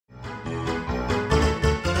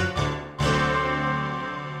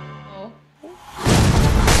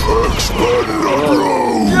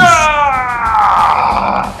Expendabros!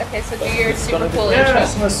 Yeah! Okay, so do your super cool intro.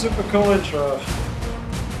 Yes, my super cool intro.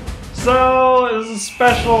 So, it's a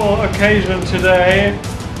special occasion today,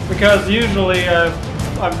 because usually I'm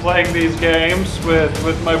playing these games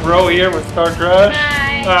with my bro here, with Star Crush.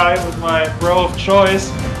 Hi! With my bro of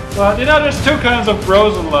choice. But you know, there's two kinds of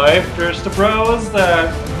bros in life. There's the bros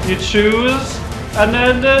that you choose, and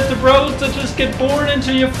then there's the bros that just get born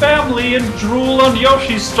into your family and drool on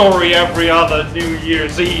Yoshi's story every other New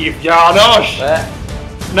Year's Eve. Janosch!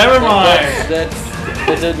 Never mind. That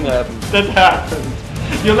didn't happen. That happened.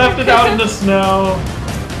 You left it out in the snow.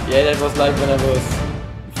 Yeah, that was like when I was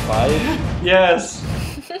 5. Yes.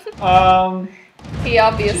 He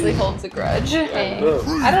obviously holds a grudge. Hey.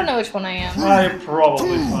 I don't know which one I am. I'm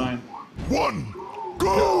probably fine. 1,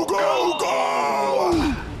 go, go,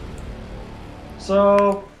 go!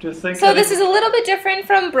 So, do you think? So this is a little bit different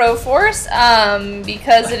from BroForce,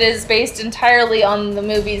 because it is based entirely on the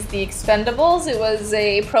movies The Expendables. It was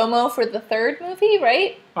a promo for the third movie,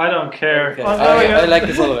 right? I don't care. Okay. Oh, I like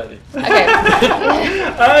this already. Okay.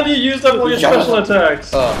 And you used up all your special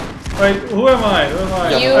attacks. Oh. Wait, who am I? Who am I?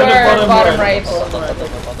 You I'm the are bottom right.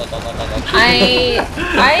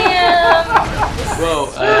 I am... Whoa,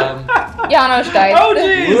 Janosch died. Oh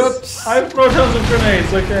jeez! Whoops. I have protons and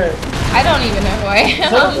grenades, okay. I don't even know who I am.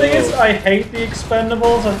 So the thing is, I hate the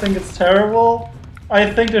Expendables, I think it's terrible. I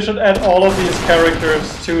think they should add all of these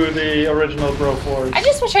characters to the original BroForce. I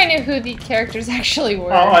just wish I knew who the characters actually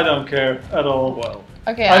were. Oh, I don't care at all. Well,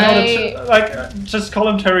 Okay, I know that, just call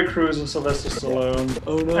him Terry Crews and Sylvester Stallone.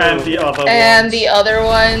 Oh no. And the other and ones. the other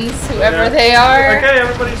ones, whoever Yeah. they are. Okay,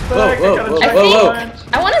 everybody's back. Whoa, I gotta whoa, check whoa, the whoa. line.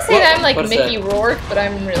 I want to say that I'm like What is Mickey that? Rourke, but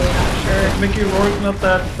I'm really not sure. Mickey Rourke, not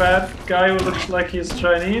that fat guy who looks like he's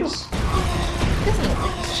Chinese. He doesn't look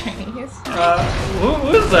like he's Chinese. Who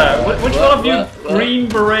is that? Which one of you green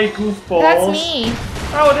beret goofballs? That's me.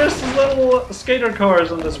 Oh, there's some little skater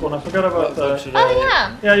cars on this one. I forgot about that. Oh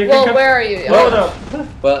yeah. Yeah, you Well, can where are you? Load up.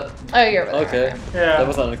 Well, Oh, you're over there. okay. Yeah. That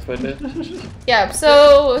was unexpected. Yeah.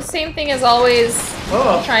 So same thing as always.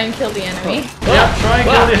 Oh. Try and kill the enemy Yeah, try and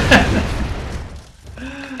kill the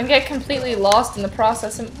and get completely lost in the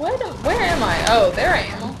process. And where am I? Oh, there I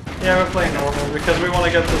am. Yeah, we're playing normal because we want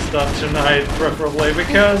to get this done tonight, preferably,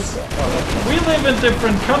 because we live in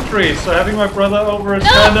different countries, so having my brother over is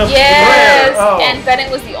kind of Yes. rare. Oh. And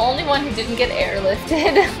Bennet was the only one who didn't get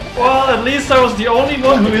airlifted. Well, at least I was the only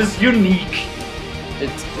one who is unique.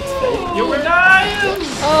 It's fake. You were nice!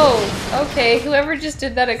 Oh, okay. Whoever just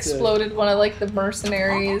did that exploded one of like the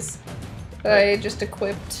mercenaries that I just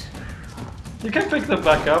equipped. You can pick them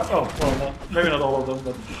back up. Oh, well, no, maybe not all of them,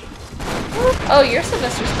 but Oh, you're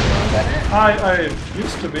Sylvester Stallone, Bennet. I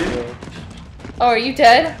used to be. Oh, are you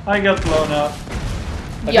dead? I got blown up. I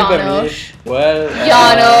think by me. Janosch. Well,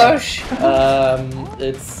 Janosch.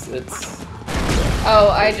 it's. Oh,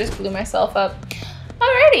 I just blew myself up.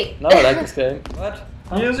 Alrighty. No, I like this game. What?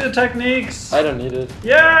 Use your techniques. I don't need it.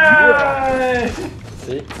 Yay!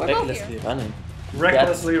 See, We're recklessly running.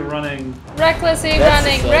 Recklessly running. Recklessly That's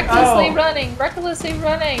running, the song. recklessly Oh. running, recklessly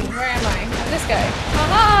running. Where am I? I'm this guy.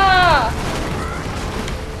 Haha!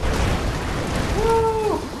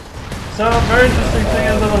 Woo! So, a very interesting thing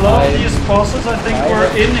is that a lot of these bosses, I think, were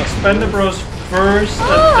in Expendabros first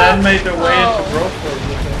and then made their way into BroForce, I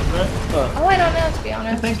think, right? Oh, I don't know, to be I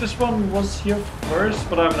honest. think this one was here first,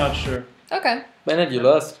 but I'm not sure. Okay. Bennet, you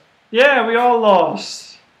lost. Yeah, we all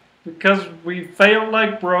lost. Because we failed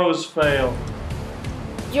like bros fail.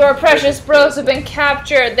 Your precious bros have been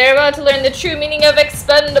captured. They're about to learn the true meaning of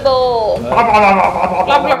expendable.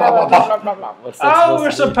 What's that Oh,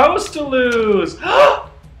 we're supposed to supposed to lose!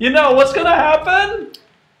 You know what's gonna happen? be?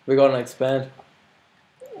 We're gonna expand.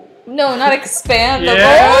 No, not expand. The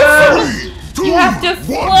Yes! You have to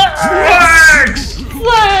flex. Flex!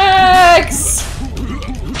 Flex.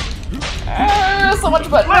 So much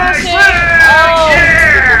button mashing. Oh.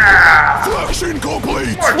 Yeah! Flexion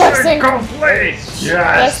complete! Flexing. complete! Best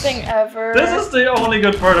Yes! thing ever. This is the only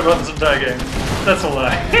good part about this entire game. That's a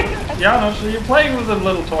lie. Janosch, are you playing with a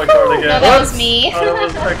little toy card No, again? that was me. Oh, that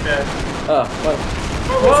was okay. Oh, what?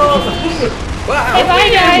 Whoa! Hey,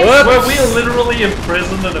 bye, guys. Were we literally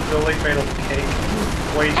imprisoned in a building made of cake?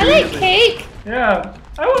 Way too I like easy. cake. Yeah,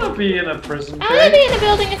 I want to be in a prison I want to be cake. in a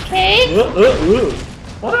building of cake.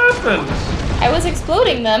 What happened? I was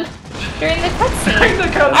exploding them during the cutscene. The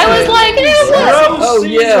cutscene. I was like, Bro, Oh,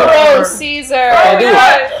 Caesar. yeah. Bro, Caesar. I do.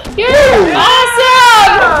 You're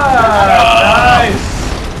awesome. Ah, nice.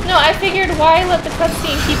 No, I figured why let the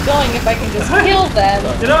cutscene keep going if I can just kill them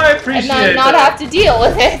You know, I and appreciate not that. have to deal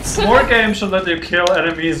with it. More games should let you kill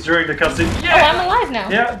enemies during the cutscene. Oh, Yeah. I'm alive now.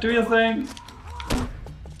 Yeah, do your thing.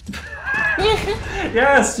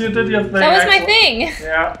 Yes, you did your thing. That was my excellent. thing.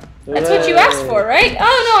 Yeah. That's what you asked for, right?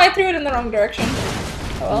 Oh no, I threw it in the wrong direction.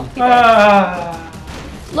 Oh well. Ah.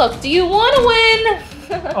 Look, do you want to win?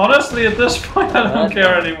 Honestly, at this point, I don't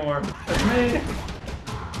care anymore. It's me.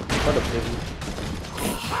 What a pity.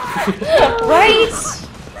 Right?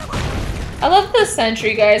 I love the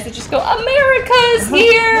sentry guys that just go, America's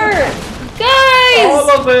here! Guys! All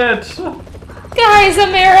of it! Guys,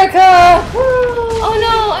 America! Oh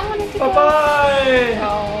no, I wanted to go. Bye-bye!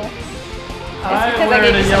 Oh. I because I wear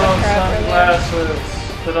gave the you so yellow much crap earlier.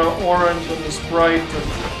 sunglasses that are orange on the sprite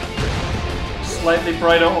and slightly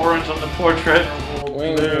brighter orange on the portrait.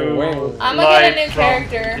 Blue. I'm gonna get a new from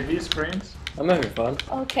character. TV screens. I'm having fun.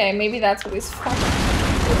 Okay, maybe that's what he's from.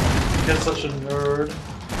 You're such a nerd.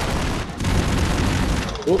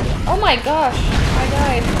 Oh my gosh, I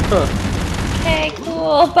died. Huh. Okay,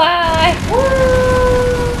 cool, bye!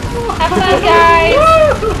 Woo! Have fun, guys!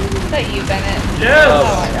 Is that you, Bennet? Yes! Oh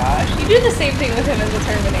my gosh. You do the same thing with him as the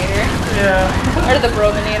Terminator. Yeah. Or the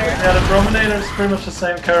Brominator. Yeah, the Brominator is pretty much the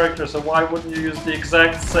same character, so why wouldn't you use the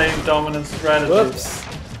exact same dominant strategy? Whoops.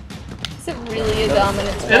 Is it really a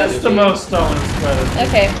dominant It strategy? is the most dominant strategy.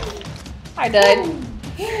 Okay. I died.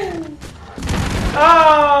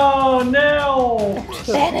 Oh no!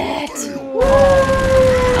 Bennet!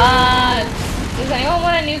 Does anyone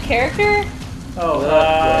want a new character? Oh,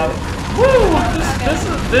 woo!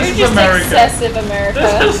 This You're is just America. excessive America.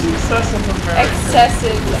 This is excessive America.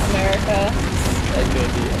 Excessive America. That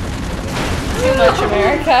could be. Too much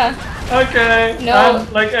America. Okay. No.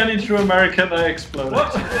 And like any true American, I exploded.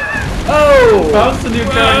 Oh! Found the new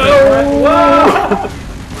character. Whoa!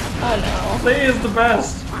 Oh no. Lee is the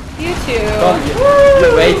best. You too. Come,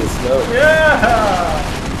 you're way too slow. Yeah!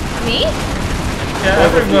 Me? Yeah,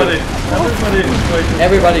 everybody. Everybody is waiting.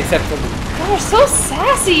 Everybody except for me. God, you're so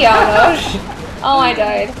sassy, Janosch. Oh, I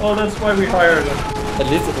died. Oh, that's why we hired him. At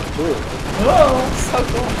least it was cool. Hello! So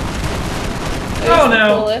cool. It Oh, was the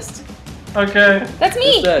no. coolest. Okay. That's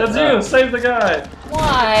me. Who's that? That's you. Save the guy.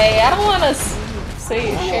 Why? I don't want to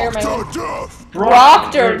share my. To death.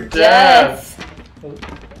 Rocked or death.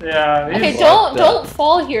 Yeah. He's, Okay, don't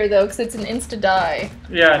fall here though, because it's an insta die.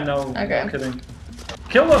 Yeah, no. Okay. No kidding.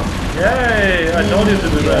 Kill him! Yay! I told you to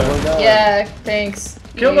do that. Yeah, thanks.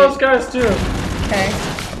 Kill those guys too. Okay.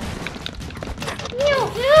 No.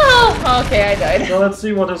 Okay, I died. So let's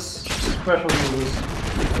see what his special move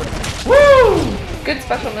is. Woo! Good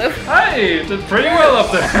special move. Hey, did pretty well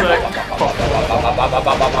up there.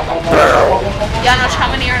 Janosch,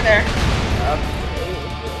 how many are there?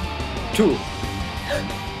 2.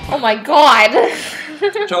 Oh my god.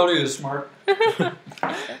 Told you smart. Oh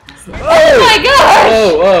my gosh!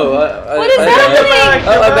 Oh! What is happening?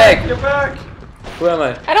 Oh, I'm back. You're back. Where am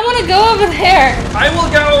I? I don't want to go over there. I will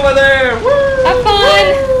go over there. Woo! Have fun.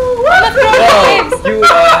 I'm gonna throw Oh, knives. you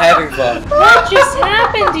are having fun. What just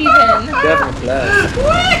happened even? You're having a blast.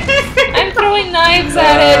 I'm throwing knives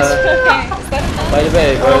at it. Okay, is that enough? By the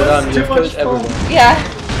way, Oh, well it's done. too You've much killed fun. everyone. Yeah.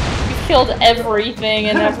 You killed everything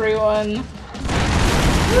and everyone.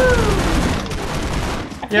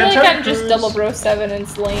 I feel like I'm just double bro 7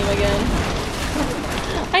 and lame again.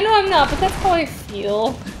 I know I'm not, but that's how I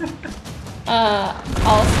feel.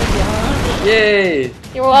 Also Janosch. Yay!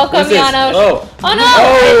 You're welcome, What's this? Janosch. Oh. Oh no!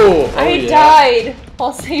 Oh! I yeah. died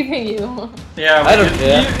while saving you. Yeah, I don't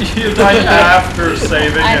care. You died after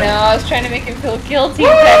saving I him. know, I was trying to make him feel guilty,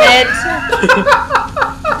 Bennet.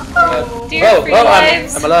 Dear free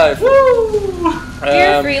lives. I'm alive.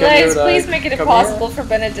 Dear free can lives, you, please make it come impossible for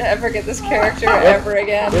Bennet to ever get this character ever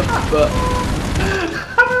again. here? But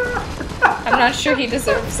I'm not sure he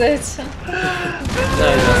deserves it. no,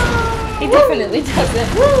 he doesn't. He definitely doesn't.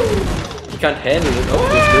 He can't handle it, He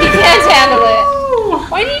obviously. can't handle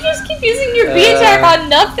it. Why do you just keep using your B attack on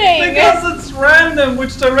nothing? Because it's random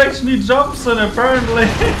which direction he jumps in, apparently.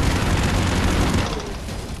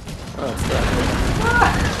 Oh, it's that.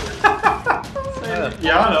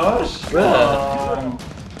 Janosch.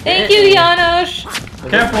 Thank you, Janosch.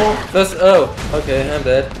 Careful. First, oh, okay, I'm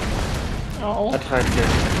dead. Oh. I tried to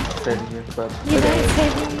save you, but You okay. didn't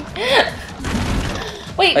save him.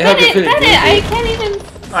 Wait, I hope you're Bennet, feeling I guilty. can't even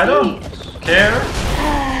I don't care.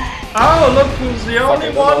 Oh, look who's the only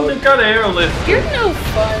one that got airlift. You're no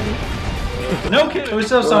fun. No kidding. We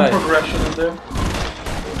still have some Right. progression in there.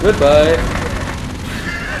 Goodbye.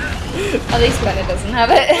 At least Bennet doesn't have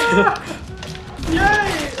it.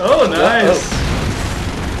 Yay! Oh, nice.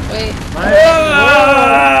 Wait. Nice.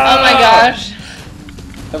 Oh my gosh.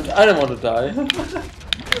 I don't want to die.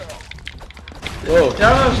 Whoa.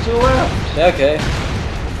 Janosch to the left. Yeah, okay.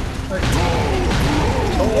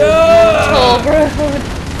 Oh, bro.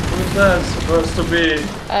 Who's that? supposed to be?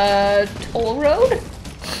 Toll road?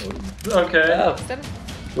 Okay. Yeah. Is that-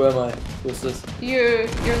 Where am I? Who's this? You're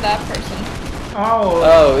that person. Oh.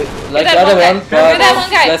 Oh, like You're the other one, You're that one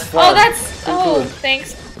guy. less fun. Oh, that's. Cool, Oh, cool.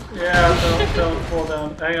 thanks. Yeah, don't fall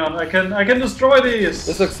down. Hang on, I can destroy these.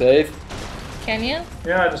 This looks safe. Can you?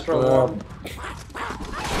 Yeah, I destroyed No. one.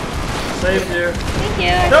 Saved you. Thank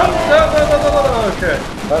you. I No, see that. no. Okay.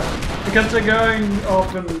 What? Because they're going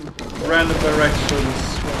off in random directions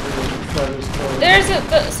when we try to destroy them.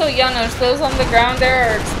 There's so Janosch, those on the ground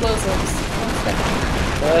there are explosives. One second.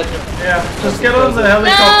 What? Yeah, just get on the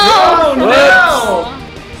helicopter. Oh No!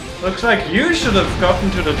 no! Looks like you should have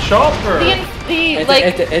gotten to the chopper.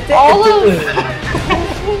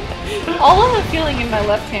 All of the feeling in my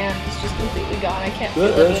left hand is just completely gone. I can't feel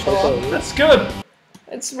it at all. That's good.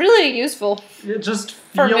 It's really useful. You just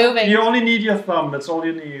For moving. You only need your thumb. That's all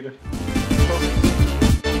you need.